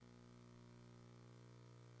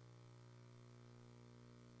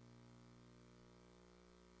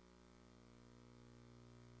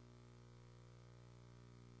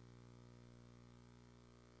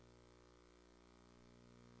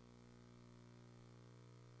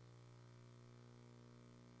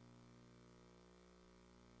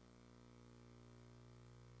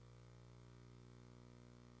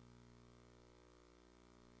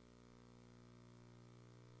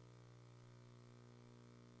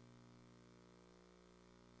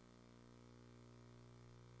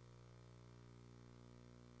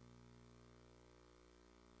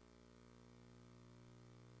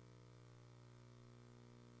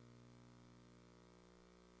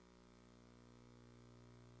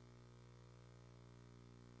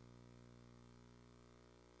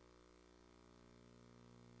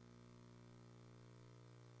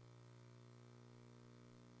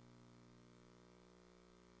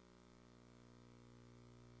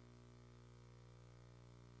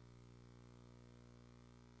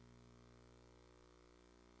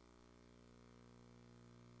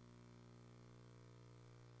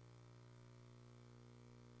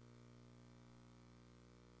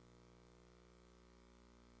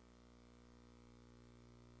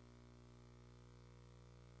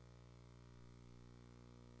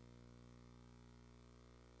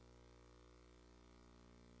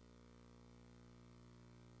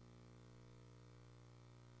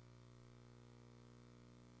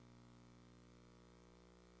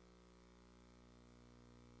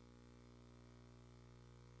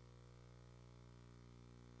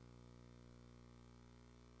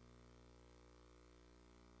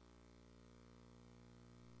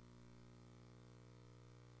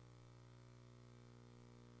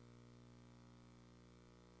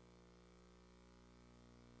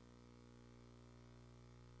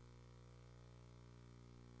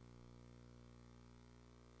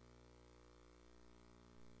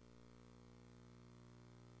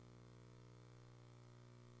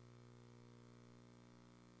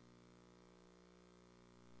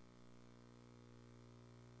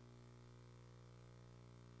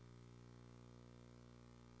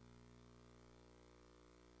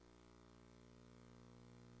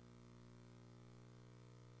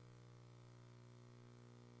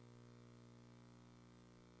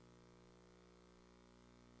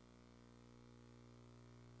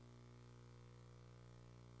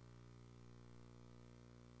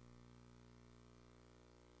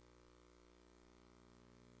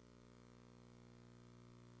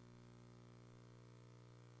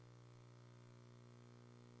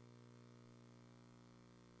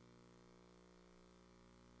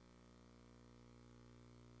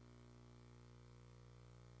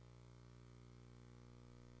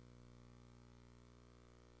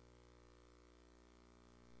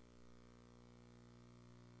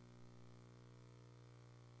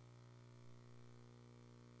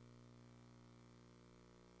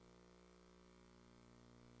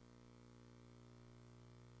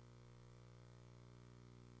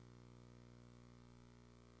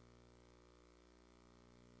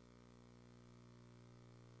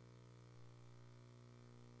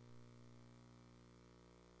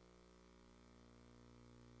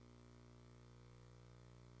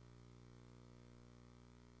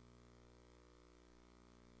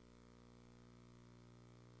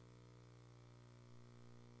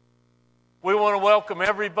We want to welcome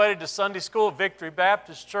everybody to Sunday School at Victory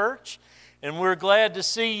Baptist Church, and we're glad to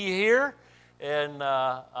see you here. And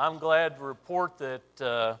I'm glad to report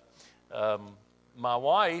that my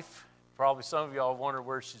wife, probably some of y'all wonder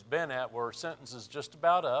where she's been at, where her sentence is just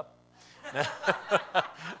about up. I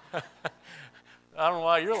don't know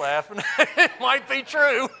why you're laughing. It might be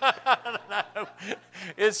true. No,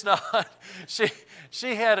 it's not.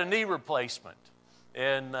 She had a knee replacement,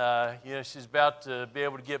 and she's about to be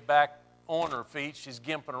able to get back on her feet. She's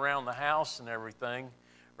gimping around the house and everything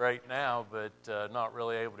right now, but not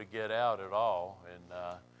really able to get out at all. And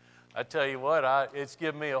I tell you what, it's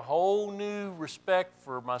given me a whole new respect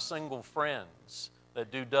for my single friends that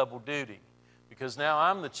do double duty, because now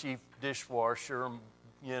I'm the chief dishwasher,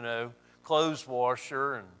 clothes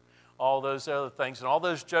washer, and all those other things. And all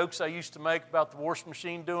those jokes I used to make about the washing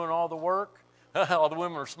machine doing all the work, all the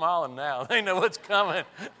women are smiling now. They know what's coming.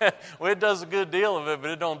 Well, it does a good deal of it,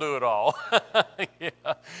 but it don't do it all. Yeah.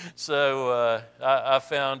 So I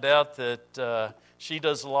found out that she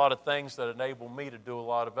does a lot of things that enable me to do a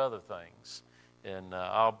lot of other things. And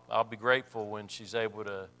I'll be grateful when she's able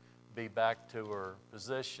to be back to her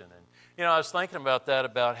position. And, I was thinking about that,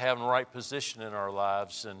 about having the right position in our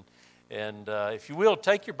lives. And if you will,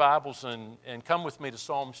 take your Bibles and come with me to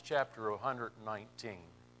Psalms chapter 119.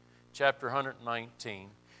 Chapter 119,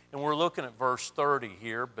 and we're looking at verse 30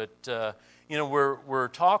 here, but we're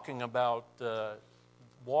talking about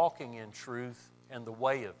walking in truth and the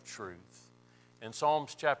way of truth. In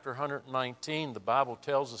Psalms chapter 119, the Bible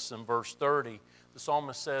tells us in verse 30, the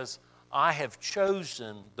psalmist says, "I have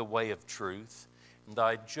chosen the way of truth, and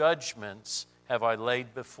thy judgments have I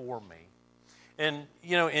laid before me." And,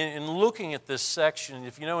 in looking at this section,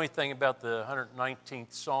 if you know anything about the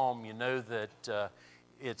 119th Psalm, you know that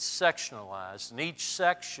it's sectionalized, and each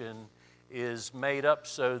section is made up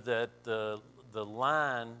so that the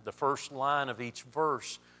first line of each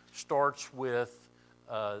verse starts with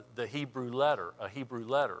the Hebrew letter, a Hebrew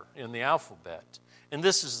letter in the alphabet. And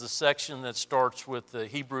this is the section that starts with the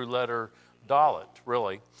Hebrew letter Dalet,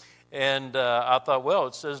 really. And I thought, well,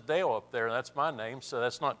 it says Dale up there, and that's my name, so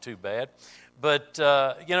that's not too bad. But,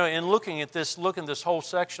 in looking at this whole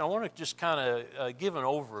section, I want to just kind of give an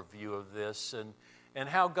overview of this and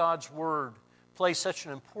how God's Word plays such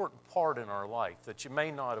an important part in our life that you may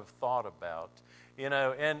not have thought about. And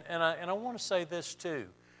I want to say this too.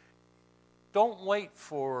 Don't wait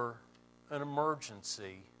for an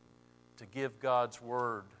emergency to give God's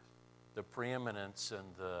Word the preeminence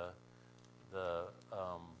and the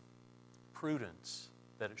prudence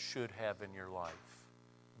that it should have in your life.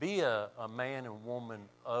 Be a man and woman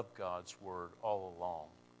of God's Word all along.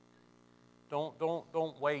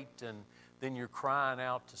 Don't wait and then you're crying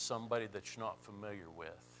out to somebody that you're not familiar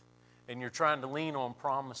with. And you're trying to lean on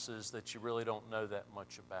promises that you really don't know that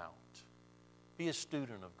much about. Be a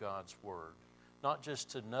student of God's Word. Not just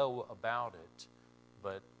to know about it,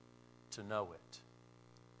 but to know it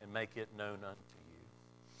and make it known unto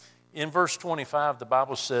you. In verse 25, the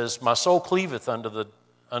Bible says, "My soul cleaveth unto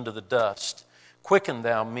the dust. Quicken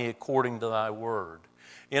thou me according to thy word."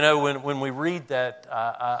 When we read that,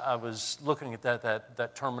 I was looking at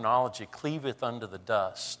that terminology, cleaveth unto the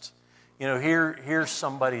dust. Here's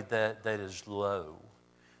somebody that is low.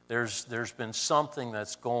 There's been something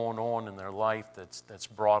that's going on in their life that's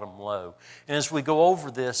brought them low. And as we go over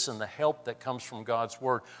this and the help that comes from God's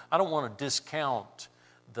Word, I don't want to discount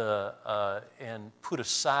and put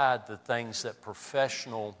aside the things that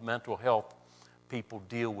professional mental health people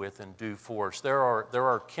deal with and do for us. There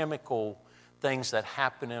are chemical things that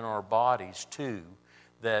happen in our bodies too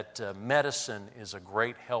that medicine is a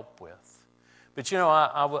great help with. But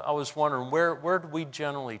I was wondering, where do we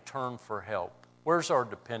generally turn for help? Where's our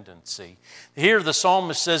dependency? Here the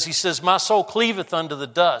psalmist says, "My soul cleaveth unto the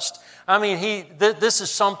dust." I mean, this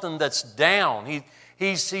is something that's down.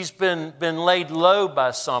 He's been laid low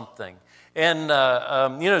by something. And,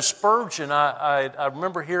 Spurgeon, I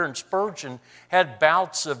remember hearing Spurgeon had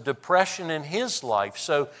bouts of depression in his life.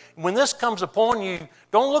 So when this comes upon you,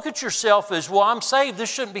 don't look at yourself as, well, I'm saved. This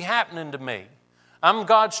shouldn't be happening to me. I'm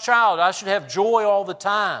God's child. I should have joy all the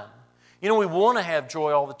time. We want to have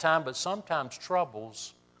joy all the time, but sometimes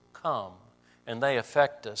troubles come and they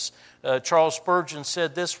affect us. Charles Spurgeon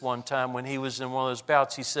said this one time when he was in one of those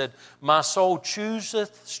bouts. He said, "My soul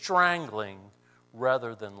chooseth strangling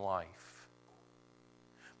rather than life."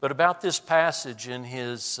 But about this passage in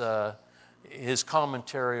his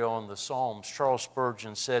commentary on the Psalms, Charles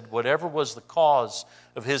Spurgeon said, "Whatever was the cause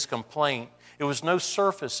of his complaint, it was no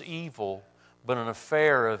surface evil, but an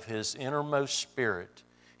affair of his innermost spirit.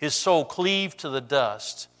 His soul cleaved to the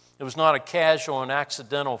dust. It was not a casual and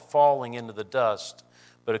accidental falling into the dust,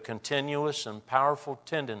 but a continuous and powerful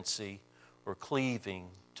tendency or cleaving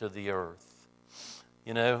to the earth.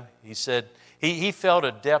 You know, he said, he felt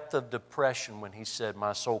a depth of depression when he said,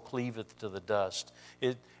 my soul cleaveth to the dust.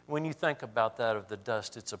 When you think about that of the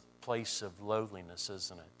dust, it's a place of lowliness,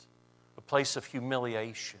 isn't it? A place of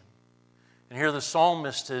humiliation. And here the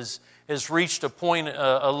psalmist has reached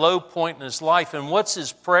a low point in his life. And what's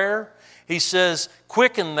his prayer? He says,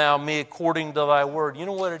 quicken thou me according to thy word. You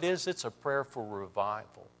know what it is? It's a prayer for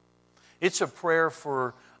revival. It's a prayer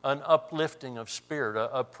for an uplifting of spirit,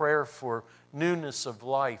 a prayer for newness of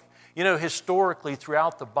life. You know, historically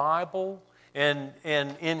throughout the Bible and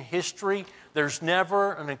in history, there's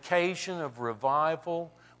never an occasion of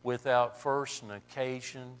revival without first an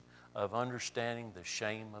occasion of understanding the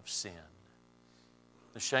shame of sin.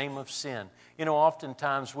 The shame of sin. You know,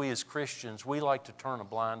 oftentimes we as Christians, we like to turn a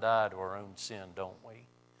blind eye to our own sin, don't we?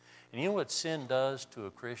 And you know what sin does to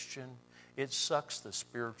a Christian? It sucks the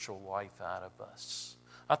spiritual life out of us.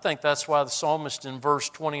 I think that's why the psalmist in verse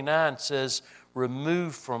 29 says,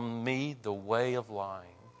 remove from me the way of lying.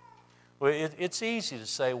 Well, it's easy to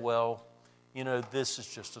say, well, you know, this is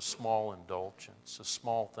just a small indulgence, a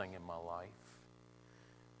small thing in my life.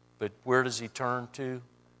 But where does he turn to?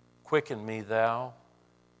 Quicken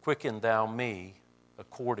thou me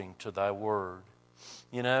according to thy word.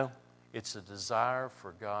 You know, it's a desire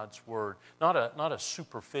for God's word, not a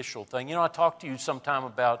superficial thing. You know, I talked to you sometime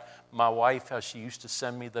about my wife, how she used to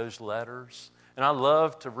send me those letters. And I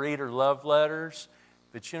love to read her love letters.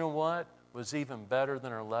 But you know what was even better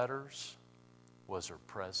than her letters? Was her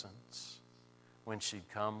presence. When she'd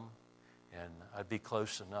come and I'd be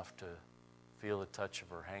close enough to feel the touch of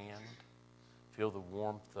her hand, feel the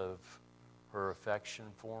warmth of her affection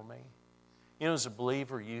for me. You know, as a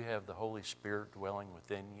believer, you have the Holy Spirit dwelling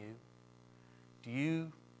within you. Do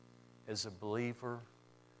you, as a believer,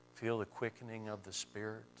 feel the quickening of the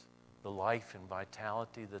Spirit, the life and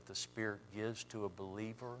vitality that the Spirit gives to a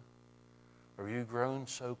believer? Or have you grown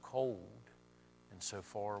so cold and so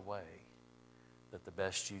far away that the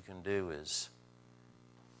best you can do is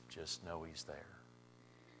just know He's there?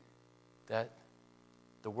 That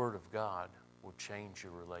the Word of God will change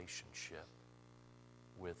your relationship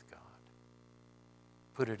with God.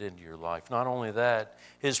 Put it into your life. Not only that,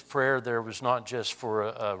 his prayer there was not just for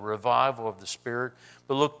a revival of the Spirit,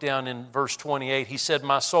 but look down in verse 28. He said,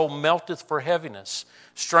 my soul melteth for heaviness.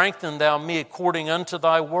 Strengthen thou me according unto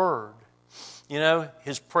thy word. You know,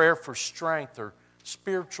 his prayer for strength or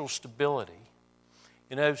spiritual stability.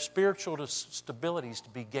 You know, spiritual stability is to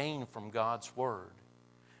be gained from God's word.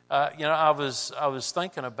 You know, I was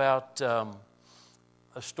thinking about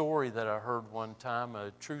a story that I heard one time,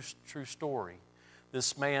 a true story.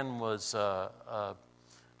 This man was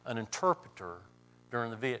an interpreter during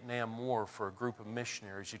the Vietnam War for a group of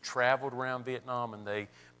missionaries. He traveled around Vietnam and they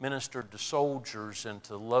ministered to soldiers and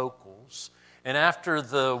to locals. And after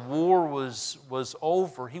the war was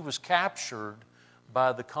over, he was captured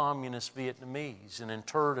by the communist Vietnamese and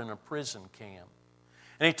interred in a prison camp.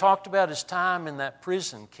 And he talked about his time in that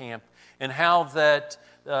prison camp and how that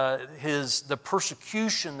the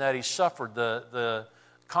persecution that he suffered. The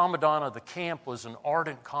commandant of the camp was an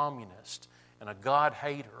ardent communist and a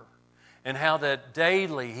God-hater, and how that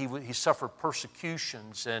daily he suffered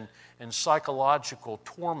persecutions and psychological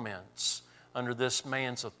torments under this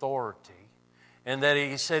man's authority. And that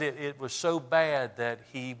he said it was so bad that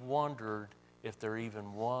he wondered if there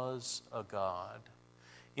even was a God.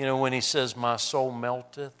 You know, when he says, my soul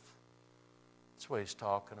melteth, that's what he's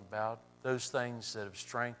talking about. Those things that have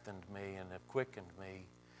strengthened me and have quickened me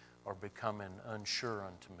are becoming unsure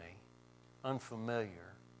unto me,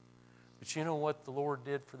 unfamiliar. But you know what the Lord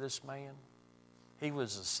did for this man? He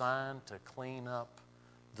was assigned to clean up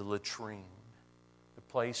the latrine, the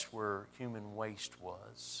place where human waste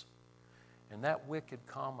was. And that wicked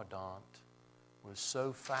commandant was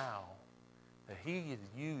so foul that he had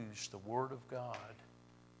used the Word of God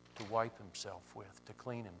to wipe himself with, to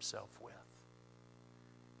clean himself with.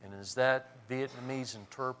 And as that Vietnamese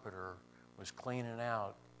interpreter was cleaning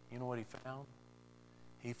out, you know what he found?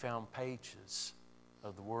 He found pages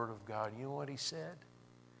of the Word of God. You know what he said?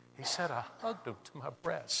 He said, I hugged them to my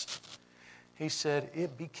breast. He said,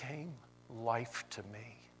 it became life to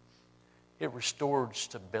me. It restored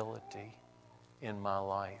stability in my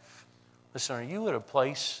life. Listen, are you at a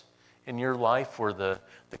place in your life where the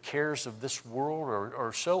cares of this world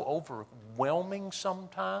are so overwhelming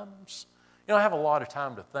sometimes? You know, I have a lot of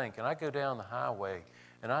time to think, and I go down the highway,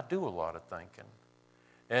 and I do a lot of thinking.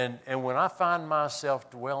 And when I find myself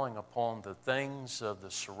dwelling upon the things of the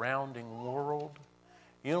surrounding world,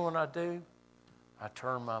 you know what I do? I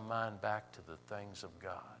turn my mind back to the things of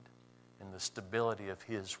God. in the stability of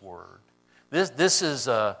His Word. This is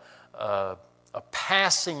a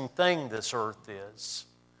passing thing, this earth is,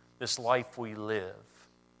 this life we live.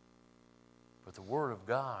 But the Word of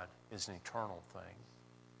God is an eternal thing,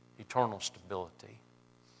 eternal stability.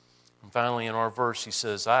 And finally, in our verse, he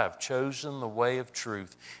says, I have chosen the way of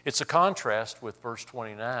truth. It's a contrast with verse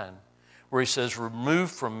 29, where he says, remove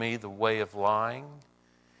from me the way of lying.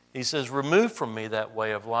 He says, remove from me that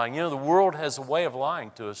way of lying. You know, the world has a way of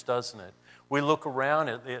lying to us, doesn't it? We look around,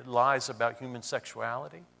 it lies about human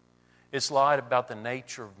sexuality. It's lied about the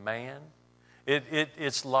nature of man.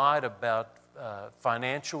 It's lied about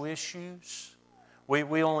financial issues.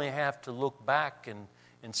 We only have to look back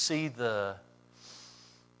and see the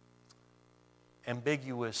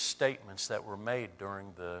ambiguous statements that were made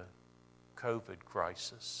during the COVID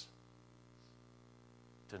crisis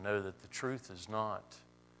to know that the truth is not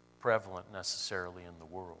prevalent necessarily in the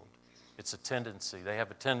world. It's a tendency. They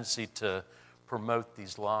have a tendency to promote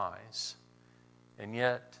these lies. And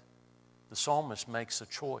yet, the psalmist makes a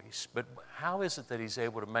choice. But how is it that he's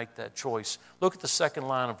able to make that choice? Look at the second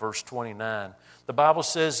line of verse 29. The Bible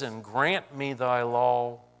says, and grant me thy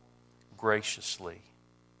law graciously.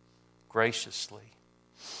 Graciously.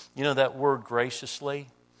 You know that word graciously?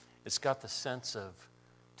 It's got the sense of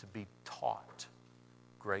to be taught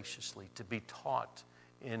graciously, to be taught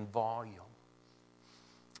in volume.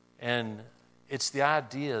 And it's the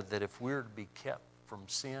idea that if we're to be kept from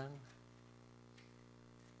sin,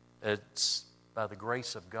 it's by the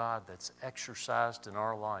grace of God that's exercised in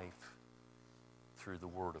our life through the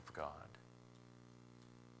Word of God.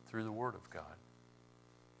 Through the Word of God.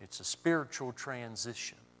 It's a spiritual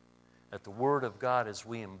transition. That the Word of God, as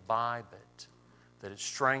we imbibe it, that it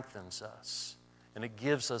strengthens us. And it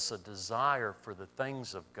gives us a desire for the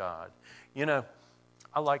things of God. You know,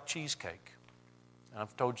 I like cheesecake.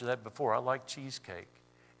 I've told you that before. I like cheesecake.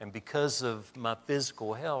 And because of my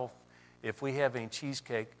physical health, if we have any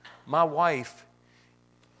cheesecake, my wife,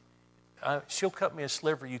 she'll cut me a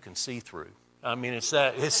sliver you can see through. I mean, it's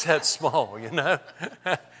that small, you know.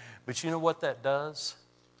 But you know what that does?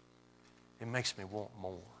 It makes me want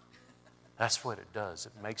more. That's what it does.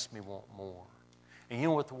 It makes me want more. And you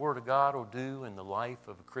know what the Word of God will do in the life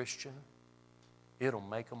of a Christian? It'll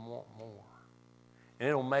make them want more. And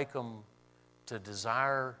it'll make them to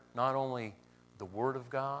desire not only the Word of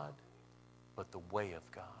God, but the way of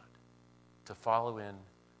God. To follow in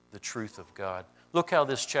the truth of God. Look how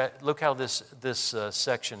this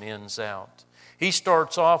section ends out. He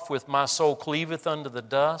starts off with, my soul cleaveth unto the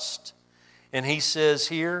dust. And he says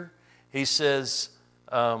here, he says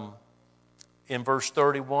in verse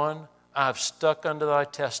 31, I have stuck unto thy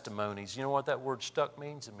testimonies. You know what that word stuck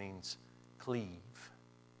means? It means cleave.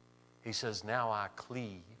 He says, now I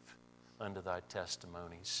cleave unto thy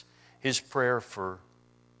testimonies. His prayer for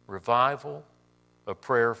revival, a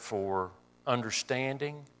prayer for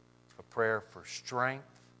understanding, a prayer for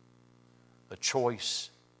strength, a choice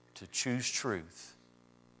to choose truth.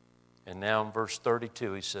 And now in verse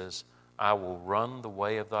 32 he says, I will run the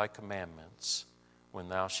way of thy commandments when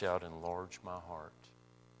thou shalt enlarge my heart.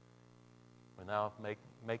 When thou make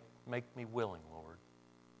me willing, Lord.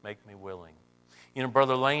 Make me willing. You know,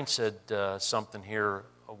 Brother Lane said something here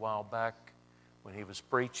a while back when he was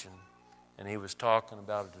preaching, and he was talking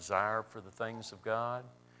about a desire for the things of God.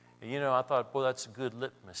 And you know, I thought, boy, that's a good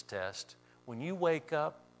litmus test. When you wake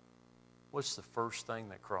up, what's the first thing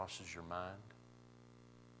that crosses your mind?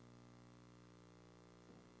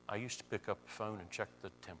 I used to pick up the phone and check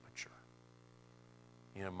the temperature.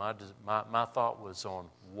 You know, my thought was on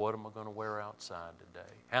what am I going to wear outside today?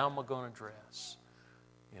 How am I going to dress?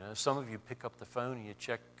 You know, some of you pick up the phone and you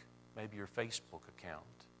check maybe your Facebook account.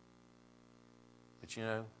 But you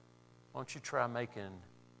know, why don't you try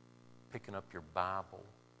picking up your Bible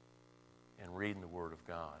and reading the Word of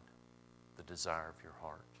God, the desire of your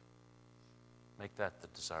heart. Make that the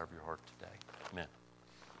desire of your heart today. Amen.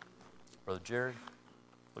 Brother Jerry,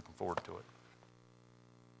 looking forward to it.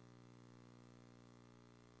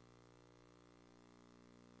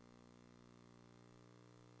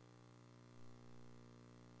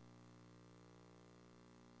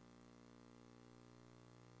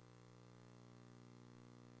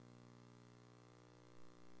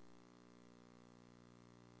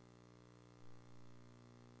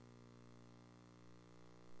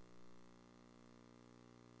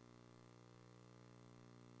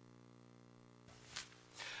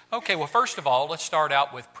 Okay, well, first of all, let's start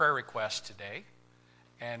out with prayer requests today.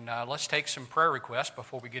 And let's take some prayer requests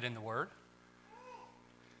before we get in the Word.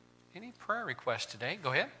 Any prayer requests today?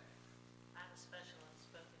 Go ahead. I have a special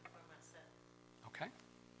unspoken for myself. Okay.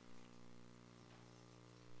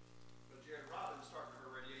 Well, Jared, Robin's starting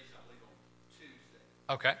her radiation, I believe, on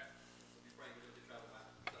Okay.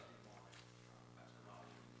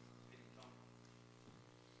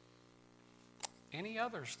 Any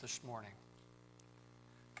others this morning?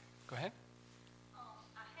 Go ahead.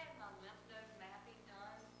 I had my lymph node mapping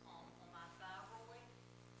done on my thyroid,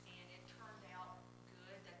 and it turned out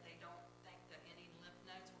good that they don't think that any lymph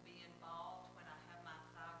nodes will be involved when I have my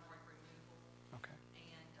thyroid removal. Okay.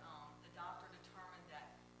 And the doctor determined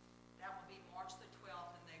that that will be March the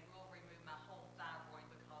 12th, and they will remove my whole thyroid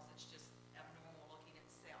because it's just abnormal looking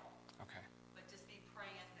itself. Okay. But just be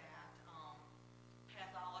praying that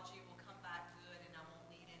pathology will come back good and I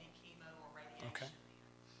won't need any chemo or radiation. Okay.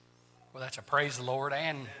 Well, that's a praise the Lord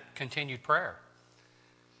and continued prayer.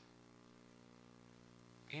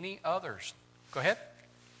 Any others? Go ahead.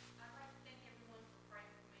 I'd like to thank everyone for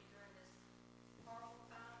praying for me during this horrible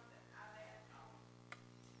time that I've had. Just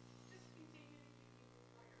continue to keep me in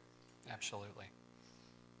prayers. Absolutely.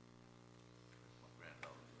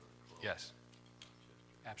 Yes.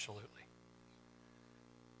 Absolutely.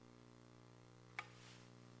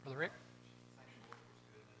 Brother Rick?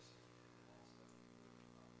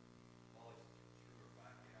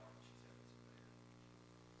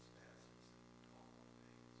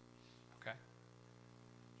 Okay.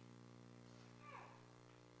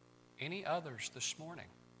 Any others this morning?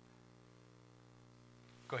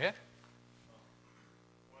 Go ahead.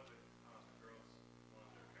 One of the girls, one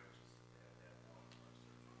of their coaches had one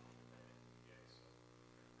surgery today, so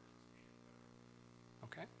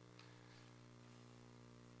Okay.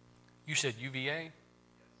 You said UVA?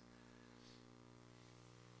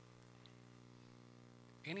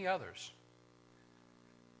 Any others?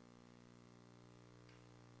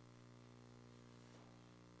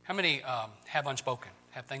 How many have unspoken,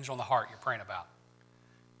 have things on the heart you're praying about?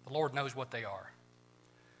 The Lord knows what they are.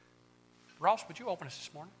 Ross, would you open us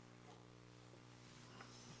this morning?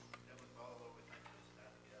 Heavenly Father, Lord, we thank you for this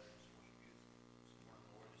time together. Just worship you this morning,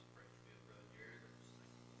 Lord. Just pray for you, Brother Jared. Just thank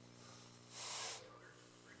you for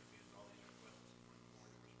pray for you with all these requests this morning, Lord,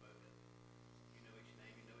 that were spoken. You know each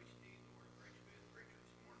name, you know each need, Lord. Pray for you with the preacher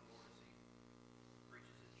this morning, Lord, as he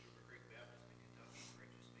preaches at Sugar Creek Baptist in Kentucky. Pray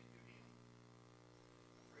to speak through him.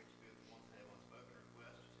 Pray to be with the ones that have unspoken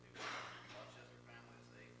requests. Just do Rochester family as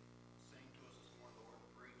they sing to us this morning, Lord, and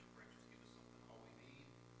preach. Pray just give us something all we need.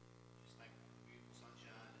 Just thank you for the beautiful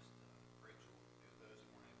sunshine. Just Rachel, be with those who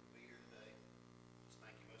weren't able to be here today. Just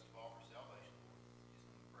thank you most of all for salvation, Lord. Just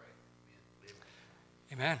let me pray.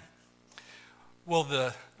 Amen. Amen. Well,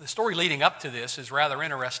 the story leading up to this is rather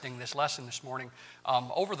interesting, this lesson this morning.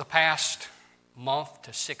 Over the past month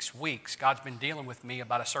to 6 weeks, God's been dealing with me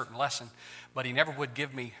about a certain lesson, but he never would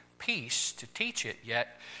give me peace to teach it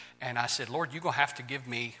yet. And I said, Lord, you're going to have to give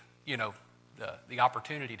me, the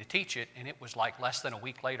opportunity to teach it. And it was like less than a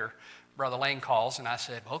week later, Brother Lane calls, and I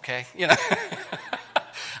said, okay,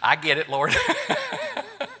 I get it, Lord.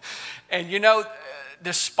 And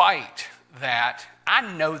despite that, I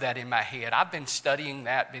know that in my head. I've been studying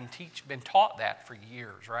that, been taught that for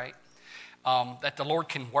years, right? That the Lord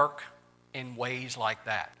can work in ways like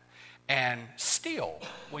that. And still,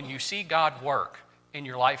 when you see God work in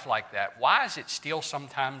your life like that, why is it still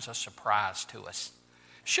sometimes a surprise to us?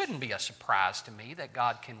 It shouldn't be a surprise to me that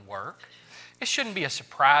God can work. It shouldn't be a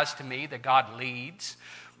surprise to me that God leads.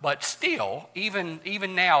 But still, even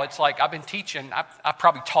now, it's like I've been teaching, I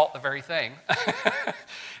probably taught the very thing.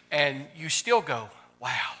 And you still go,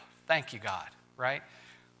 wow, thank you, God, right?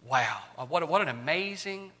 Wow, what an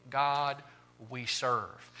amazing God we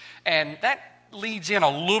serve. And that leads in a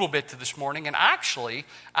little bit to this morning. And actually,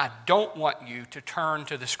 I don't want you to turn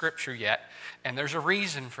to the scripture yet. And there's a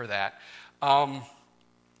reason for that. I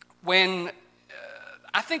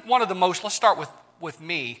think one of the most, let's start with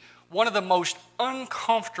me, one of the most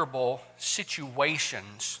uncomfortable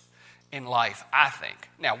situations in life, I think.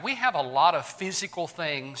 Now, we have a lot of physical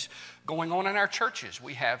things going on in our churches.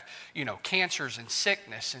 We have, cancers and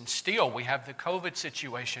sickness, and still we have the COVID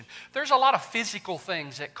situation. There's a lot of physical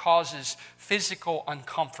things that causes physical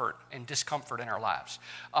uncomfort and discomfort in our lives.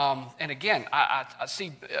 And again, I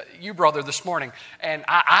see you, brother, this morning, and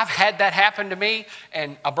I've had that happen to me,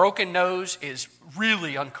 and a broken nose is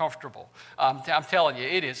really uncomfortable. I'm telling you,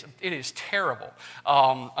 it is terrible,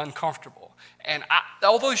 uncomfortable. And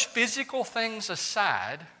all those physical things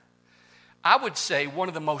aside, I would say one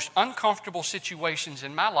of the most uncomfortable situations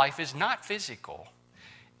in my life is not physical.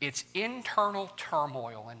 It's internal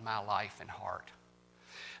turmoil in my life and heart.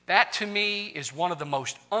 That to me is one of the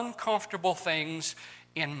most uncomfortable things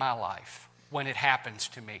in my life when it happens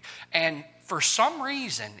to me. And for some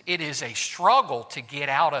reason, it is a struggle to get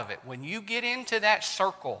out of it. When you get into that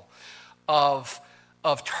circle of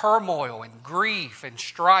of turmoil and grief and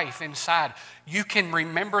strife inside, you can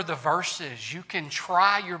remember the verses. You can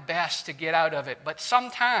try your best to get out of it. But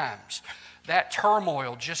sometimes that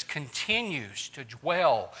turmoil just continues to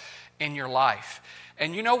dwell in your life.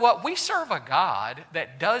 And you know what? We serve a God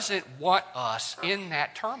that doesn't want us in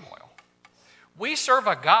that turmoil. We serve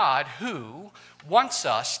a God who wants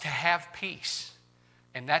us to have peace.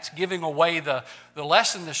 And that's giving away the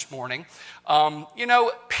lesson this morning.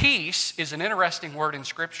 Peace is an interesting word in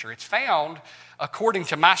Scripture. It's found, according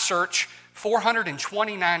to my search,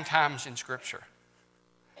 429 times in Scripture.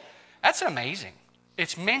 That's amazing.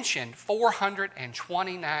 It's mentioned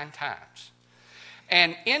 429 times.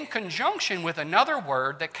 And in conjunction with another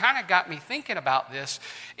word that kind of got me thinking about this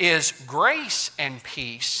is grace and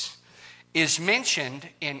peace is mentioned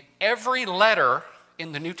in every letter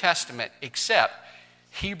in the New Testament except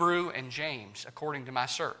Hebrew and James, according to my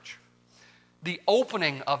search. The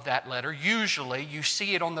opening of that letter, usually you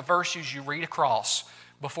see it on the verses you read across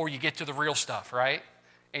before you get to the real stuff, right?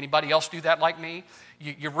 Anybody else do that like me?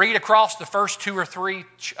 You read across the first 2 or 3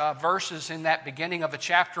 verses in that beginning of a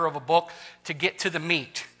chapter of a book to get to the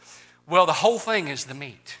meat. Well, the whole thing is the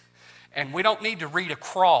meat. And we don't need to read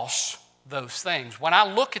across those things. When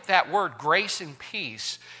I look at that word, grace and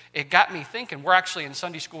peace, it got me thinking. We're actually in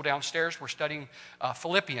Sunday school downstairs. We're studying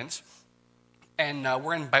Philippians, and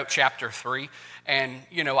we're in about chapter 3. And,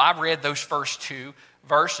 I read those first 2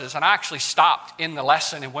 verses, and I actually stopped in the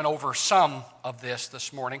lesson and went over some of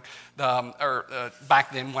this morning,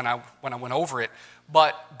 back then when I went over it.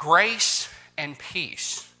 But grace and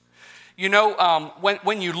peace.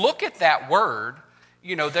 When you look at that word,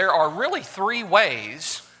 there are really 3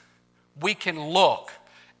 ways we can look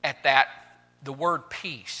at the word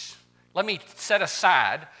peace. Let me set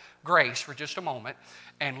aside grace for just a moment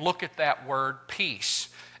and look at that word peace.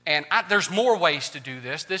 And there's more ways to do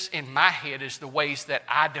this. This, in my head, is the ways that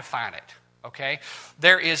I define it, okay?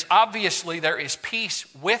 There is peace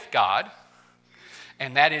with God,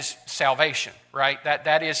 and that is salvation, right?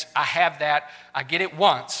 That is, I have that, I get it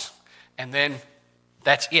once, and then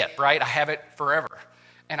that's it, right? I have it forever.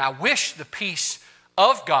 And I wish the peace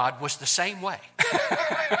of God was the same way.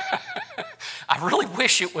 I really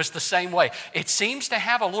wish it was the same way. It seems to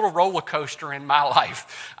have a little roller coaster in my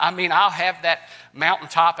life. I mean, I'll have that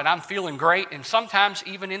mountaintop and I'm feeling great, and sometimes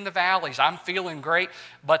even in the valleys I'm feeling great,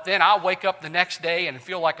 but then I'll wake up the next day and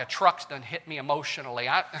feel like a truck's done hit me emotionally.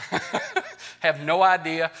 I have no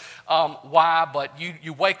idea why, but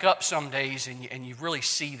you wake up some days and you really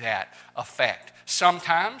see that effect.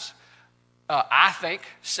 Sometimes I think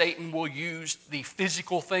Satan will use the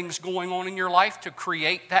physical things going on in your life to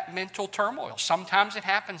create that mental turmoil. Sometimes it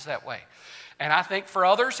happens that way. And I think for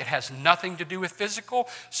others, it has nothing to do with physical.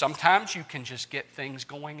 Sometimes you can just get things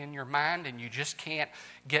going in your mind and you just can't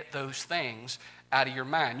get those things out of your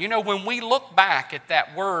mind. When we look back at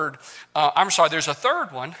that word, there's a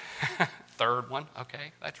third one. Third one,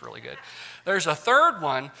 okay, that's really good. There's a third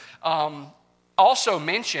one. Also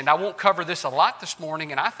mentioned, I won't cover this a lot this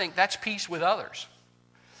morning, and I think that's peace with others.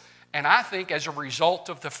 And I think as a result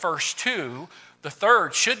of the first 2, the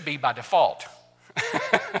third should be by default.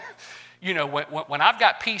 When I've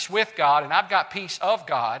got peace with God and I've got peace of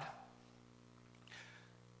God,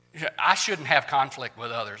 I shouldn't have conflict with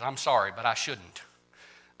others. I'm sorry, but I shouldn't.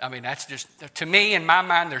 I mean, that's just, to me, in my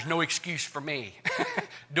mind, there's no excuse for me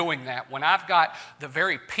doing that. When I've got the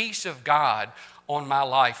very peace of God on my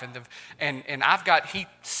life, and I've got, He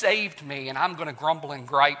saved me, and I'm going to grumble and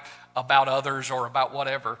gripe about others or about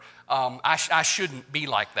whatever. I shouldn't be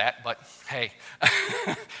like that, but hey,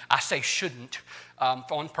 I say shouldn't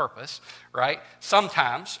on purpose, right?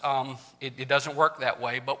 Sometimes it doesn't work that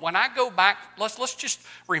way, but when I go back, let's just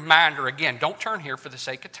reminder again, don't turn here for the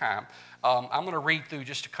sake of time. I'm going to read through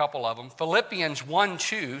just a couple of them. Philippians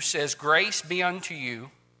 1:2 says, "Grace be unto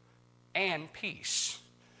you and peace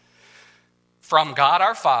from God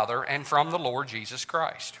our Father and from the Lord Jesus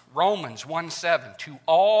Christ." Romans 1:7, "To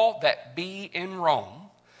all that be in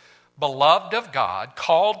Rome, beloved of God,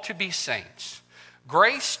 called to be saints,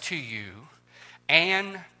 grace to you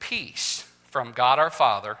and peace from God our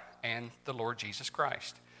Father and the Lord Jesus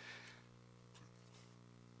Christ."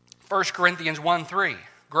 1 Corinthians 1:3,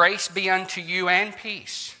 "Grace be unto you and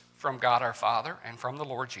peace from God our Father and from the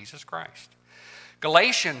Lord Jesus Christ."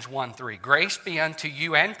 Galatians 1:3, "Grace be unto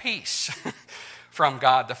you and peace from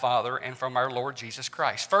God the Father and from our Lord Jesus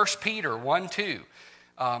Christ." 1 Peter 1:2,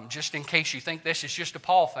 just in case you think this is just a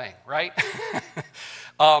Paul thing, right?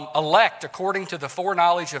 "Elect according to the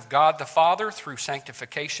foreknowledge of God the Father through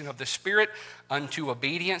sanctification of the Spirit unto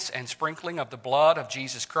obedience and sprinkling of the blood of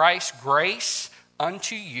Jesus Christ, grace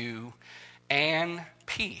unto you and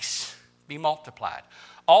peace be multiplied.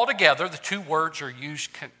 Altogether, the two words are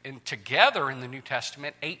used together in the New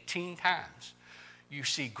Testament 18 times. You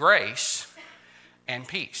see grace and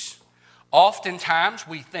peace. Oftentimes,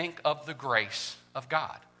 we think of the grace of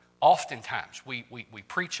God. Oftentimes, we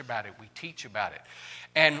preach about it, we teach about it.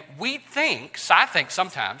 And I think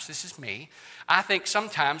sometimes, this is me, I think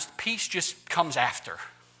sometimes peace just comes after.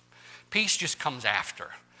 Peace just comes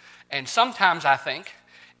after. And sometimes I think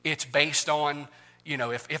it's based on,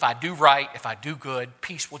 if I do right, if I do good,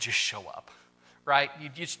 peace will just show up, right?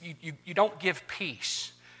 You don't give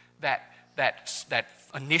peace that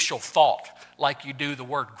initial thought like you do the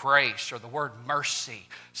word grace or the word mercy.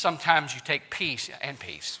 Sometimes you take peace.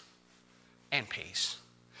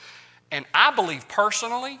 And I believe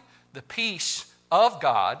personally the peace of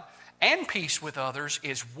God and peace with others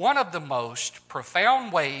is one of the most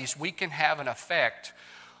profound ways we can have an effect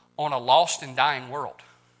on a lost and dying world.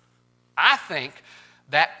 I think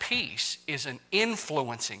that peace is an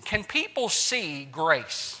influencing. Can people see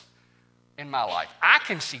grace in my life? I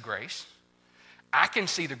can see grace. I can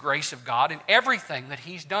see the grace of God in everything that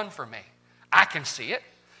He's done for me. I can see it.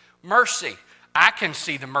 Mercy. I can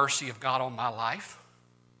see the mercy of God on my life.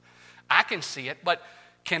 I can see it, but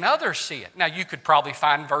can others see it? Now, you could probably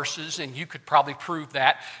find verses and you could probably prove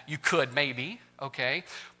that. You could maybe, okay?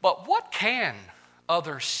 But what can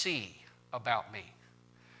others see about me?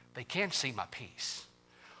 They can see my peace,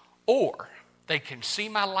 or they can see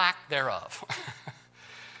my lack thereof.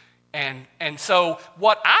 And so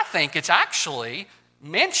what I think it's actually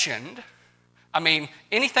mentioned,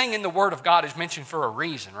 anything in the Word of God is mentioned for a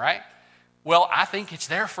reason, right? Well, I think it's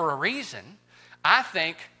there for a reason.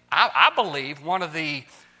 I believe one of the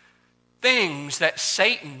things that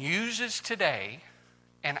Satan uses today,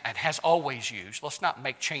 and has always used, let's not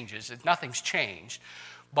make changes, nothing's changed,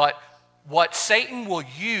 but what Satan will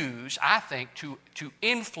use, I think, to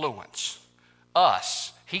influence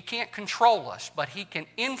us. He can't control us, but he can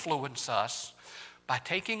influence us by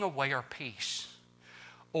taking away our peace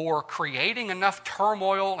or creating enough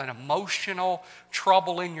turmoil and emotional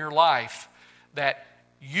trouble in your life that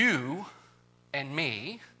you and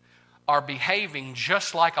me are behaving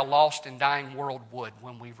just like a lost and dying world would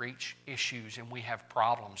when we reach issues and we have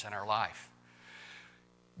problems in our life.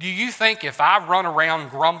 Do you think if I run around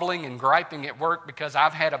grumbling and griping at work because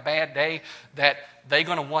I've had a bad day that they're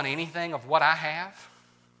going to want anything of what I have?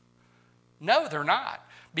 No, they're not.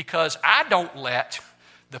 Because I don't let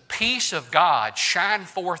the peace of God shine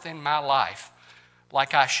forth in my life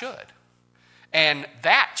like I should. And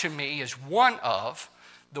that, to me, is one of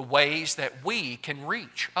the ways that we can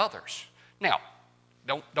reach others. Now,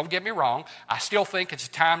 don't get me wrong. I still think it's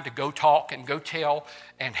a time to go talk and go tell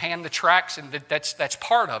and hand the tracts, and that's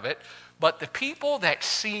part of it. But the people that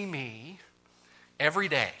see me every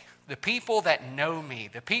day, the people that know me,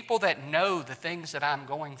 the people that know the things that I'm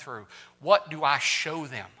going through, what do I show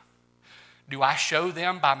them? Do I show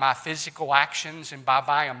them by my physical actions and by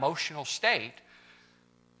my emotional state?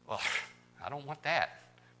 Well, I don't want that,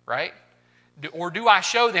 right? Or do I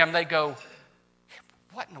show them, they go,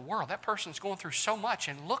 what in the world? That person's going through so much,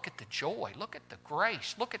 and look at the joy, look at the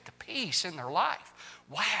grace, look at the peace in their life.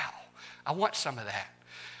 Wow, I want some of that.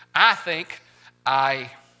 I think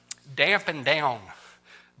I dampen down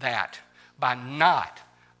that by not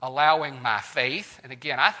allowing my faith, and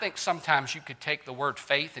again, I think sometimes you could take the word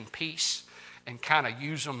faith and peace and kind of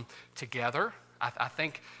use them together. I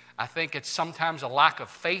think it's sometimes a lack of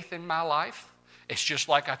faith in my life. It's just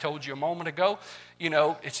like I told you a moment ago.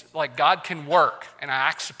 It's like God can work, and I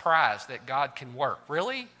act surprised that God can work.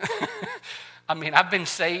 Really? I've been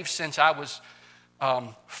saved since I was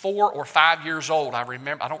 4 or 5 years old.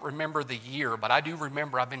 I don't remember the year, but I do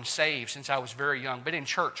remember I've been saved since I was very young. Been in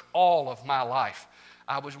church all of my life.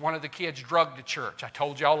 I was one of the kids drugged to church. I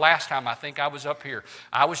told y'all last time, I think I was up here.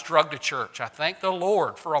 I was drugged to church. I thank the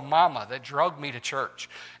Lord for a mama that drugged me to church.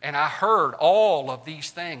 And I heard all of these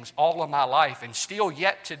things all of my life. And still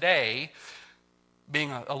yet today,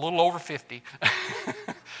 being a little over 50,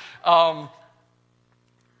 I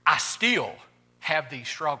still have these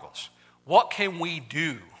struggles. What can we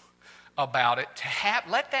do about it to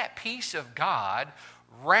let that peace of God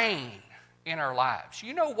reign in our lives?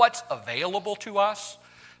 You know what's available to us?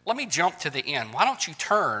 Let me jump to the end. Why don't you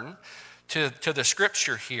turn to the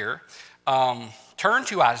scripture here? Turn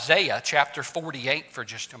to Isaiah chapter 48 for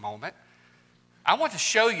just a moment. I want to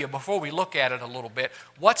show you, before we look at it a little bit,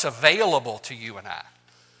 what's available to you and I.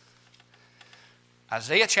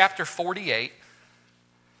 Isaiah chapter 48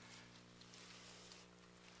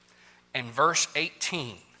 and verse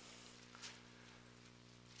 18.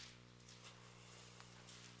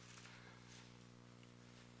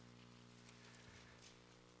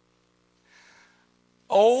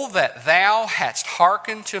 Oh, that thou hadst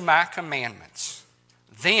hearkened to my commandments,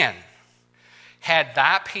 then had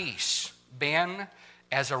thy peace been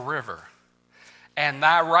as a river, and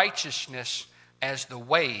thy righteousness as the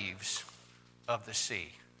waves of the sea.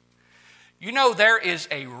 You know, there is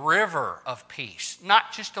a river of peace,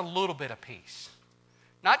 not just a little bit of peace.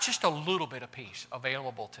 Not just a little bit of peace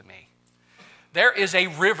available to me. There is a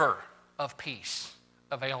river of peace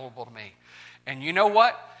available to me. And you know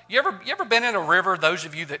what? You ever been in a river, those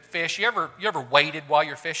of you that fish, you ever waded while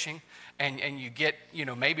you're fishing and you get,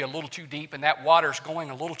 maybe a little too deep and that water's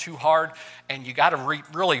going a little too hard and you got to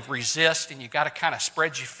really resist and you got to kind of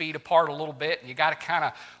spread your feet apart a little bit and you got to kind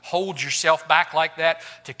of hold yourself back like that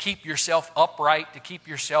to keep yourself upright, to keep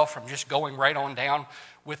yourself from just going right on down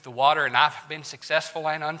with the water. And I've been successful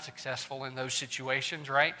and unsuccessful in those situations,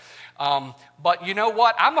 right? But you know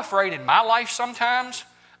what? I'm afraid in my life sometimes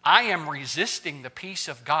I am resisting the peace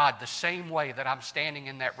of God the same way that I'm standing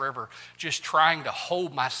in that river, just trying to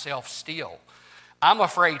hold myself still. I'm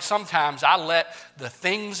afraid sometimes I let the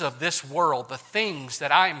things of this world, the things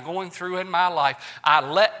that I am going through in my life, I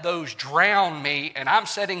let those drown me, and I'm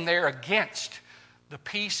sitting there against the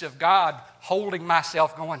peace of God, holding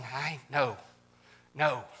myself going,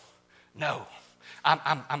 no.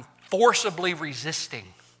 I'm forcibly resisting,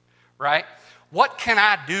 right? What can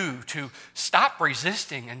I do to stop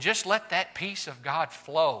resisting and just let that peace of God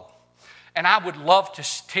flow? And I would love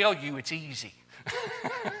to tell you it's easy.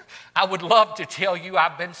 I would love to tell you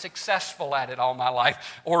I've been successful at it all my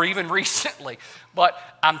life, or even recently. But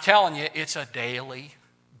I'm telling you, it's a daily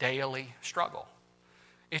struggle.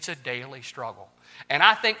 It's a daily struggle. And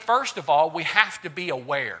I think, first of all, we have to be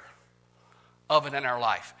aware of it in our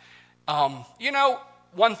life.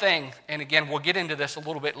 One thing, and again, we'll get into this a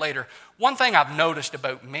little bit later, one thing I've noticed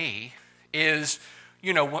about me is,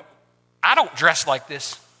 I don't dress like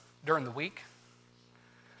this during the week.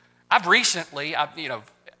 I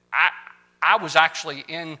was actually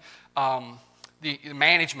in the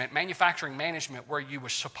manufacturing management where you were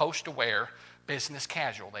supposed to wear business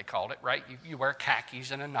casual, they called it, right? You wear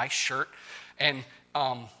khakis and a nice shirt. And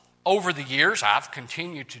over the years, I've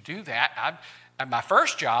continued to do that. At my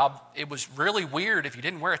first job, it was really weird if you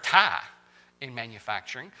didn't wear a tie in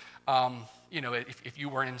manufacturing, if you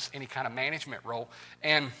were in any kind of management role.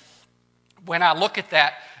 And when I look at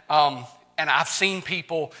that, and I've seen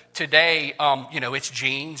people today, it's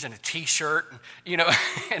jeans and a T-shirt, and,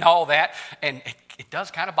 and all that, and it does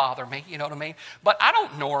kind of bother me, you know what I mean? But I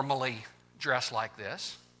don't normally dress like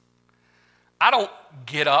this. I don't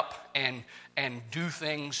get up and do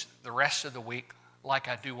things the rest of the week like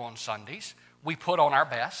I do on Sundays. We put on our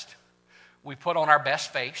best. We put on our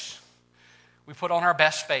best face. We put on our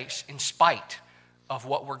best face in spite of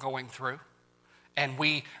what we're going through. And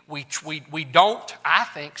we don't, I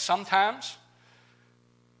think, sometimes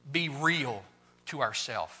be real to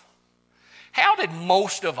ourselves. How did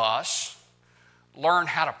most of us learn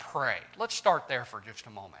how to pray? Let's start there for just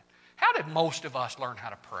a moment. How did most of us learn how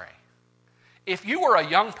to pray? If you were a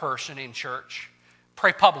young person in church,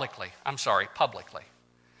 pray publicly. Publicly.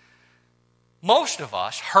 Most of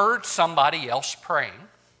us heard somebody else praying,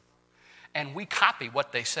 and we copy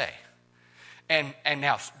what they say. And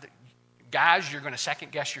now, guys, you're going to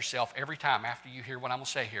second guess yourself every time after you hear what I'm going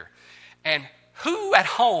to say here. And who at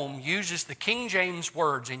home uses the King James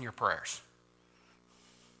words in your prayers?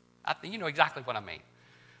 You know exactly what I mean.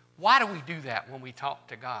 Why do we do that when we talk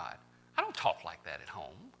to God? I don't talk like that at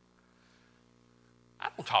home.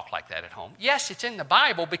 Yes, it's in the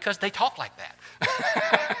Bible because they talk like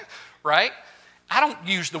that. Right? I don't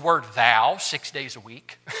use the word thou 6 days a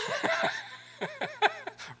week.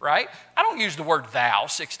 Right? I don't use the word thou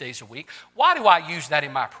 6 days a week. Why do I use that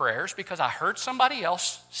in my prayers? Because I heard somebody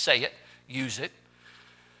else say it, use it,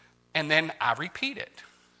 and then I repeat it.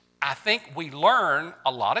 I think we learn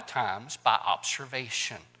a lot of times by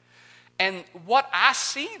observation. And what I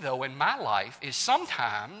see, though, in my life is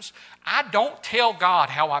sometimes I don't tell God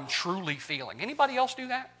how I'm truly feeling. Anybody else do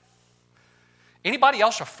that? Anybody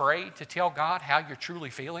else afraid to tell God how you're truly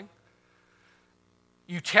feeling?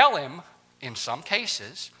 You tell Him, in some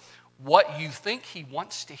cases, what you think He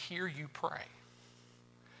wants to hear you pray.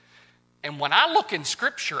 And when I look in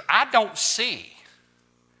Scripture, I don't see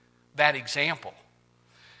that example.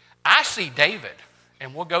 I see David,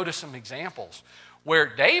 and we'll go to some examples, where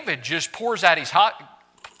David just pours out his heart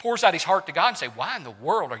to God and say, why in the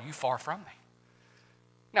world are you far from me?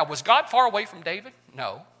 Now, was God far away from David?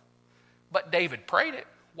 No. But David prayed it.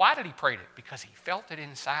 Why did he pray it? Because he felt it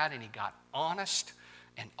inside and he got honest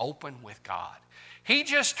and open with God. He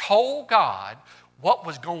just told God what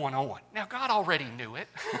was going on. Now, God already knew it.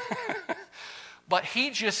 But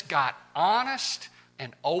he just got honest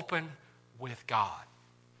and open with God.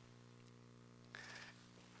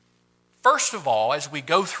 First of all, as we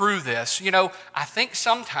go through this, I think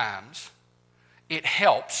sometimes it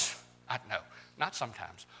helps, not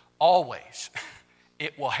sometimes, always,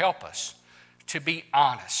 it will help us to be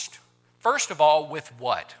honest. First of all, with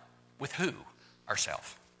what? With who?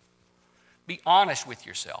 Ourselves. Be honest with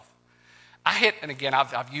yourself. And again,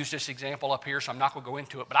 I've used this example up here, so I'm not going to go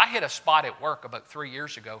into it, but I hit a spot at work about 4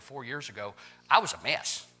 years ago. I was a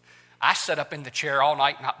mess. I sat up in the chair all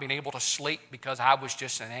night not being able to sleep because I was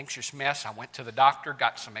just an anxious mess. I went to the doctor,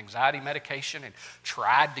 got some anxiety medication, and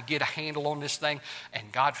tried to get a handle on this thing,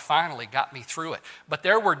 and God finally got me through it. But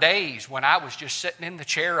there were days when I was just sitting in the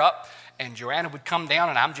chair up, and Joanna would come down,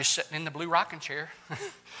 and I'm just sitting in the blue rocking chair.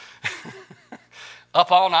 Up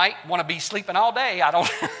all night, want to be sleeping all day. I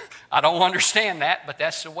don't understand that, but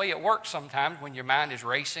that's the way it works sometimes when your mind is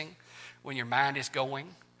racing, when your mind is going.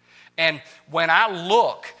 And when I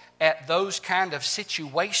look at those kind of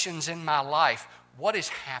situations in my life, what is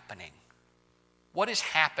happening? What is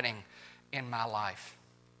happening in my life?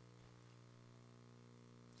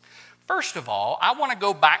 First of all, I want to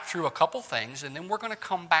go back through a couple things, and then we're going to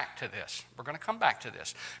come back to this.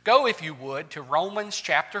 Go, if you would, to Romans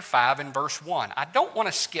chapter 5 and verse 1. I don't want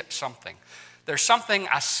to skip something. There's something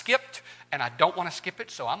I skipped, and I don't want to skip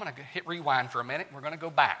it, so I'm going to hit rewind for a minute. We're going to go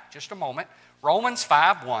back just a moment. Romans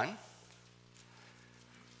 5:1.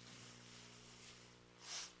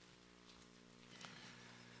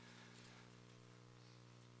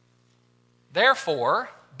 Therefore,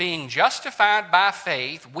 being justified by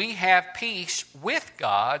faith, we have peace with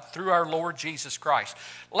God through our Lord Jesus Christ.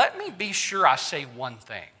 Let me be sure I say one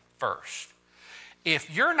thing first.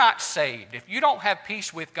 If you're not saved, if you don't have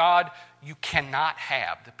peace with God, you cannot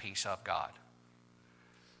have the peace of God.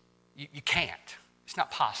 You can't. It's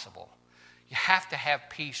not possible. You have to have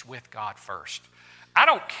peace with God first. I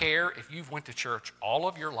don't care if you've went to church all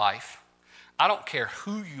of your life. I don't care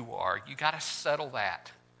who you are. You got to settle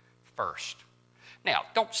that first. Now,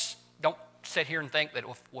 don't sit here and think that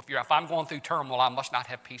if I'm going through turmoil, I must not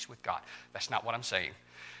have peace with God. That's not what I'm saying.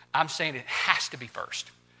 I'm saying it has to be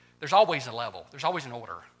first. There's always a level. There's always an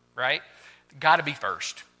order, right? Got to be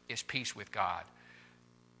first is peace with God.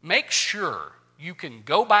 Make sure you can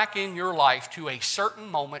go back in your life to a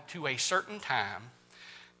certain moment, to a certain time,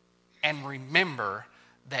 and remember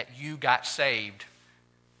that you got saved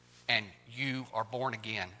and you are born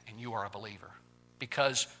again and you are a believer.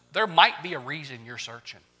 Because there might be a reason you're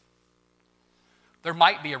searching. There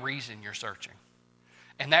might be a reason you're searching.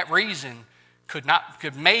 And that reason could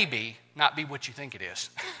maybe not be what you think it is.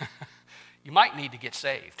 You might need to get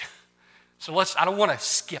saved. So I don't want to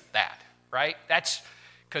skip that, right? That's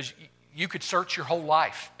because you could search your whole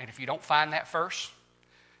life, and if you don't find that first,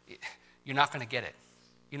 you're not going to get it.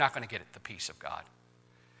 You're not going to get it, the peace of God,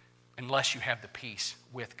 unless you have the peace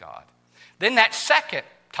with God. Then that second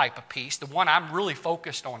type of peace, the one I'm really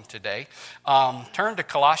focused on today, turn to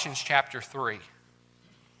Colossians chapter 3.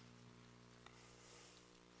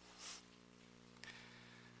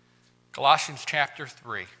 Colossians chapter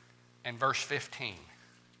 3 and verse 15.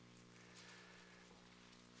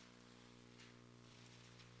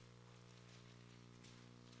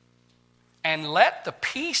 And let the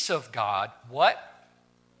peace of God, what?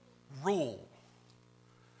 Rule.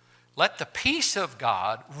 Let the peace of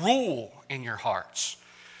God rule in your hearts,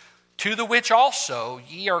 to the which also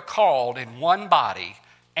ye are called in one body,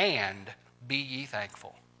 and be ye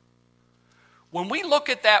thankful. When we look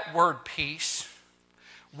at that word peace,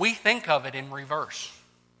 we think of it in reverse.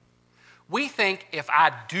 We think if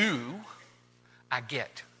I do, I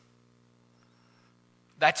get.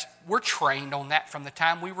 We're trained on that from the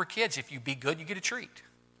time we were kids. If you be good, you get a treat,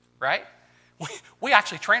 right? We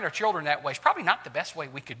actually train our children that way. It's probably not the best way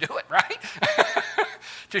we could do it, right?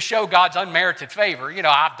 To show God's unmerited favor.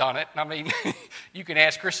 I've done it. I mean, you can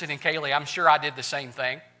ask Kristen and Kaylee. I'm sure I did the same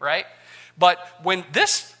thing, right? But when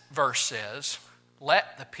this verse says,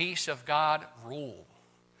 let the peace of God rule,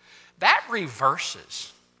 that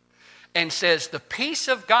reverses and says the peace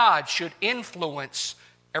of God should influence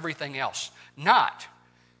everything else. Not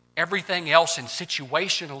everything else and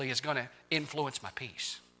situationally is going to influence my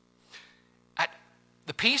peace.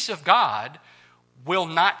 The peace of God will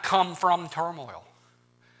not come from turmoil.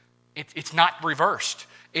 It's not reversed.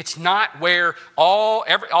 It's not where all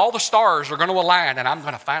the stars are going to align and I'm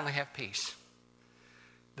going to finally have peace.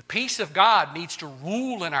 The peace of God needs to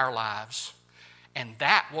rule in our lives, and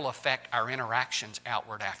that will affect our interactions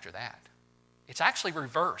outward after that. It's actually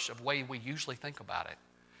reverse of the way we usually think about it.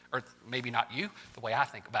 Or maybe not you, the way I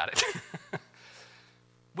think about it.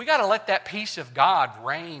 We got to let that peace of God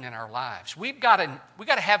reign in our lives. We got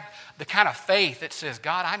to have the kind of faith that says,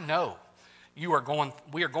 God, I know we are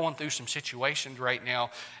going through some situations right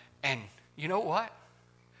now, and you know what?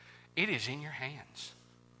 It is in your hands.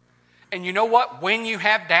 And you know what? When you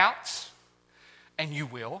have doubts, and you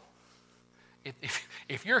will,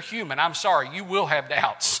 if you're human, I'm sorry, you will have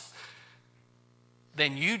doubts,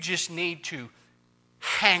 then you just need to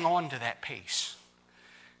hang on to that peace.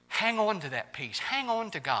 Hang on to that peace. Hang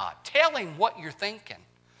on to God. Tell Him what you're thinking.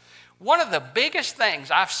 One of the biggest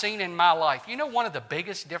things I've seen in my life, you know, one of the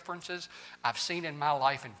biggest differences I've seen in my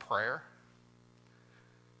life in prayer?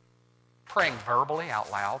 Praying verbally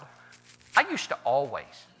out loud. I used to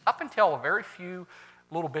always, up until a very few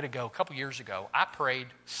little bit ago, a couple years ago, I prayed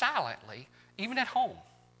silently, even at home.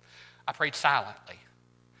 I prayed silently.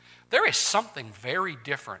 There is something very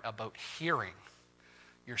different about hearing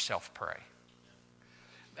yourself pray.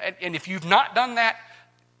 And if you've not done that,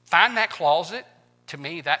 find that closet. To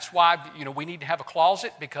me, that's why, we need to have a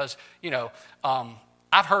closet because,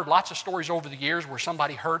 I've heard lots of stories over the years where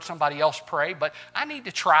somebody heard somebody else pray, but I need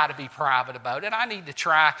to try to be private about it. I need to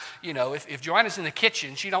try, if Joanna's in the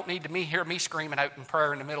kitchen, she don't need to hear me screaming out in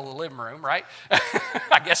prayer in the middle of the living room, right?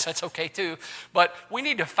 I guess that's okay too. But we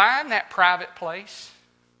need to find that private place,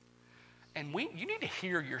 and you need to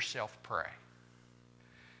hear yourself pray.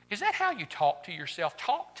 Is that how you talk to yourself?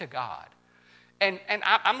 Talk to God. And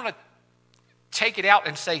I'm going to take it out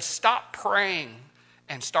and say, stop praying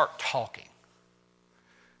and start talking.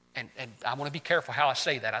 And I want to be careful how I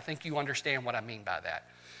say that. I think you understand what I mean by that.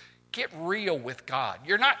 Get real with God.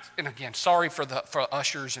 You're not, and again, sorry for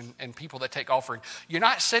ushers and people that take offering. You're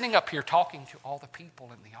not sitting up here talking to all the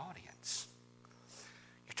people in the audience.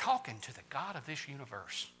 You're talking to the God of this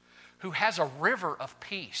universe who has a river of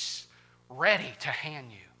peace ready to hand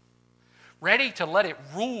you. Ready to let it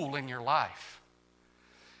rule in your life.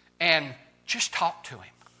 And just talk to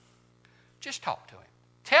Him. Just talk to Him.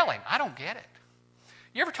 Tell Him, I don't get it.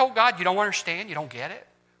 You ever told God you don't understand, you don't get it?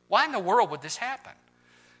 Why in the world would this happen?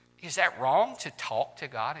 Is that wrong to talk to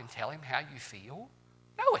God and tell Him how you feel?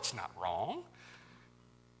 No, it's not wrong.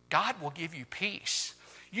 God will give you peace.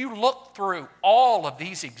 You look through all of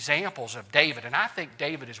these examples of David, and I think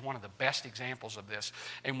David is one of the best examples of this.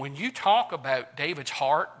 And when you talk about David's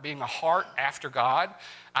heart being a heart after God,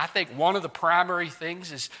 I think one of the primary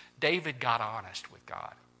things is David got honest with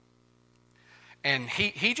God. And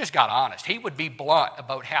he just got honest. He would be blunt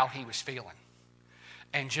about how he was feeling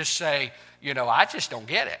and just say, I just don't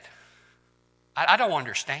get it. I don't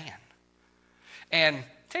understand. And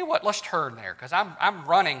tell you what, let's turn there because I'm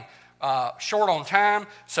running short on time,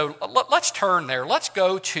 so let's turn there. Let's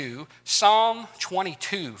go to Psalm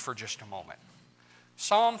 22 for just a moment.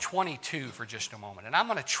 Psalm 22 for just a moment. And I'm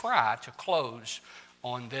going to try to close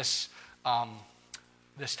on this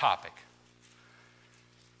topic.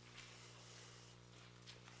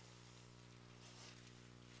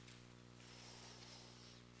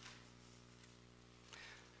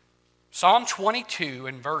 Psalm 22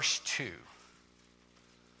 and verse 2.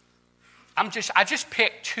 I just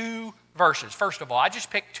picked two verses. First of all, I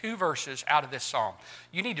just picked two verses out of this psalm.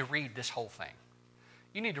 You need to read this whole thing.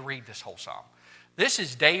 You need to read this whole psalm. This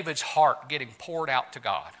is David's heart getting poured out to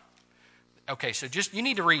God. Okay, so you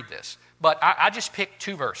need to read this. But I just picked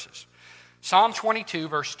two verses. Psalm 22,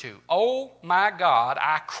 verse 2. Oh my God,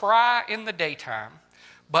 I cry in the daytime,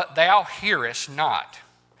 but thou hearest not.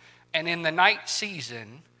 And in the night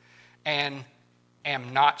season, and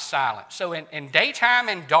am not silent. So in daytime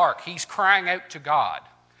and dark, he's crying out to God.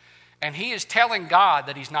 And he is telling God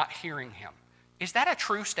that he's not hearing him. Is that a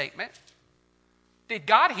true statement? Did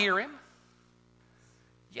God hear him?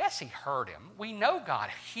 Yes, he heard him. We know God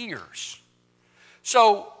hears.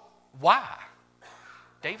 So why?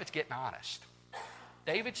 David's getting honest.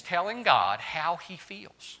 David's telling God how he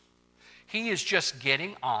feels. He is just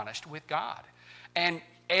getting honest with God. And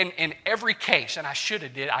in every case, and I should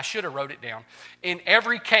have wrote it down. In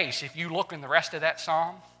every case, if you look in the rest of that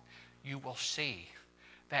psalm, you will see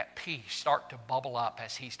that peace start to bubble up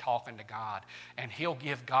as he's talking to God. And he'll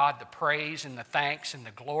give God the praise and the thanks and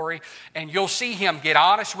the glory. And you'll see him get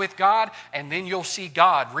honest with God, and then you'll see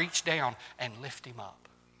God reach down and lift him up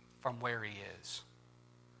from where he is.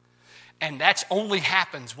 And that only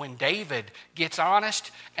happens when David gets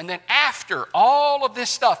honest. And then after all of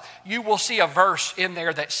this stuff, you will see a verse in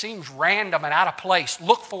there that seems random and out of place.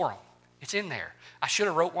 Look for them. It's in there. I should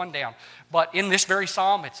have wrote one down. But in this very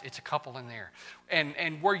psalm, it's a couple in there.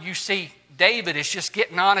 And where you see David is just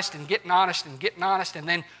getting honest and getting honest and getting honest. And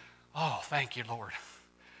then, oh, thank you, Lord.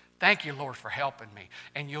 Thank you, Lord, for helping me.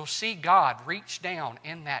 And you'll see God reach down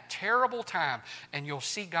in that terrible time, and you'll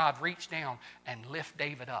see God reach down and lift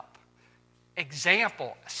David up.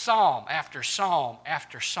 Example, psalm after psalm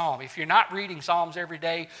after psalm. If you're not reading Psalms every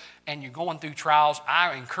day and you're going through trials,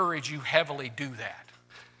 I encourage you heavily do that.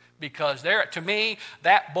 Because to me,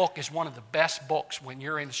 that book is one of the best books when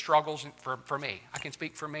you're in struggles. For me, I can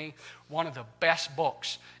speak for me. One of the best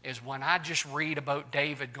books is when I just read about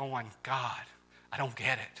David going, God, I don't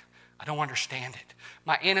get it. I don't understand it.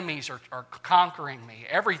 My enemies are conquering me.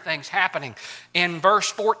 Everything's happening. In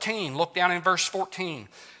verse 14, look down in verse 14.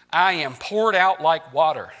 I am poured out like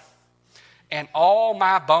water, and all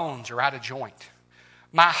my bones are out of joint.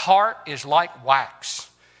 My heart is like wax.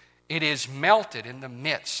 It is melted in the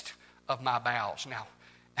midst of my bowels. Now,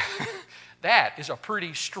 that is a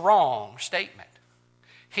pretty strong statement.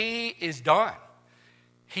 He is done.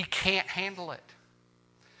 He can't handle it.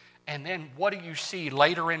 And then what do you see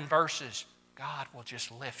later in verses? God will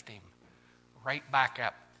just lift him right back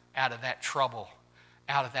up out of that trouble,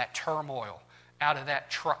 out of that turmoil, out of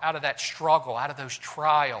that struggle, out of those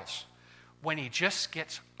trials, when he just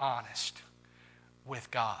gets honest with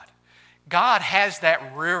God. God has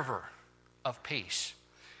that river of peace.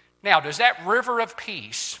 Now, does that river of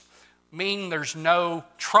peace mean there's no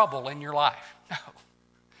trouble in your life? No.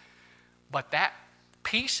 But that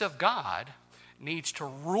peace of God needs to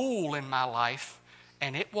rule in my life,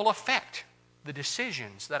 and it will affect the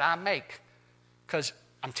decisions that I make. Because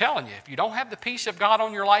I'm telling you, if you don't have the peace of God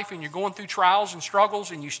on your life and you're going through trials and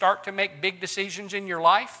struggles and you start to make big decisions in your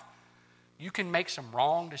life, you can make some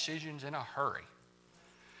wrong decisions in a hurry.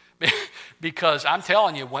 Because I'm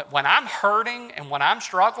telling you, when I'm hurting and when I'm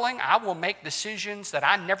struggling, I will make decisions that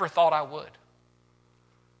I never thought I would.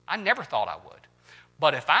 I never thought I would.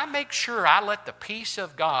 But if I make sure I let the peace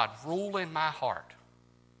of God rule in my heart,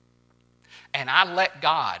 and I let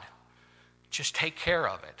God just take care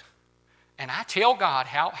of it, and I tell God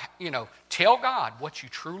tell God what you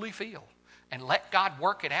truly feel, and let God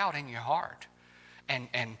work it out in your heart.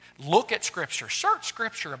 And look at Scripture. Search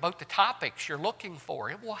Scripture about the topics you're looking for.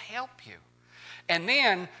 It will help you. And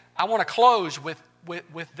then I want to close with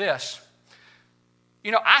this.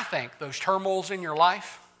 I think those turmoils in your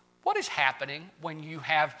life, what is happening when you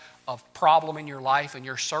have a problem in your life and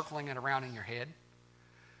you're circling it around in your head?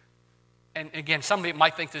 And again, some of you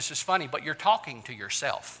might think this is funny, but you're talking to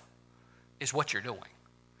yourself is what you're doing.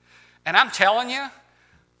 And I'm telling you,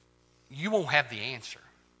 you won't have the answer.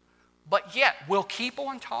 But yet, we'll keep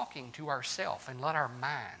on talking to ourselves and let our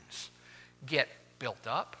minds get built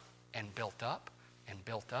up and built up and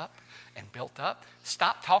built up and built up.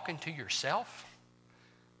 Stop talking to yourself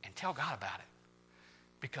and tell God about it.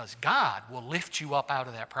 Because God will lift you up out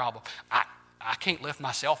of that problem. I can't lift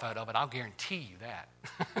myself out of it. I'll guarantee you that.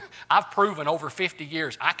 I've proven over 50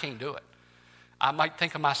 years I can't do it. I might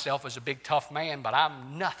think of myself as a big tough man, but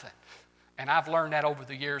I'm nothing. And I've learned that over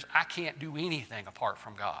the years. I can't do anything apart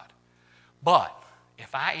from God. But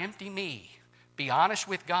if I empty me, be honest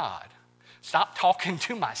with God, stop talking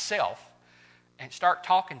to myself, and start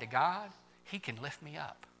talking to God, He can lift me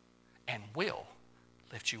up and will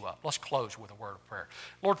lift you up. Let's close with a word of prayer.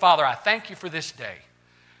 Lord Father, I thank you for this day.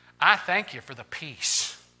 I thank you for the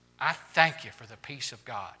peace. I thank you for the peace of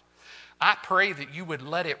God. I pray that you would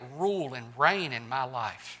let it rule and reign in my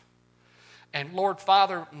life. And Lord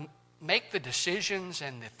Father, make the decisions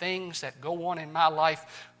and the things that go on in my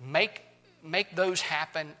life, make those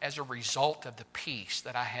happen as a result of the peace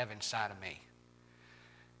that I have inside of me.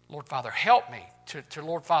 Lord Father, help me to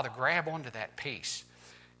Lord Father, grab onto that peace.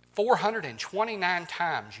 429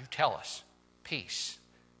 times you tell us, peace,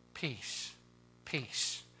 peace,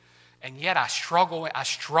 peace. And yet I struggle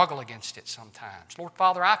against it sometimes. Lord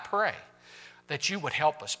Father, I pray that you would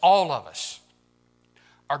help us. All of us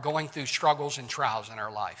are going through struggles and trials in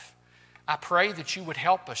our life. I pray that you would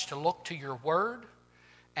help us to look to your word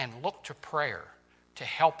and look to prayer to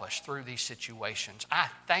help us through these situations. I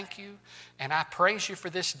thank you and I praise you for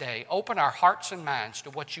this day. Open our hearts and minds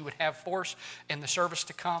to what you would have for us in the service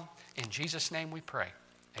to come. In Jesus' name we pray.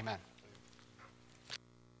 Amen.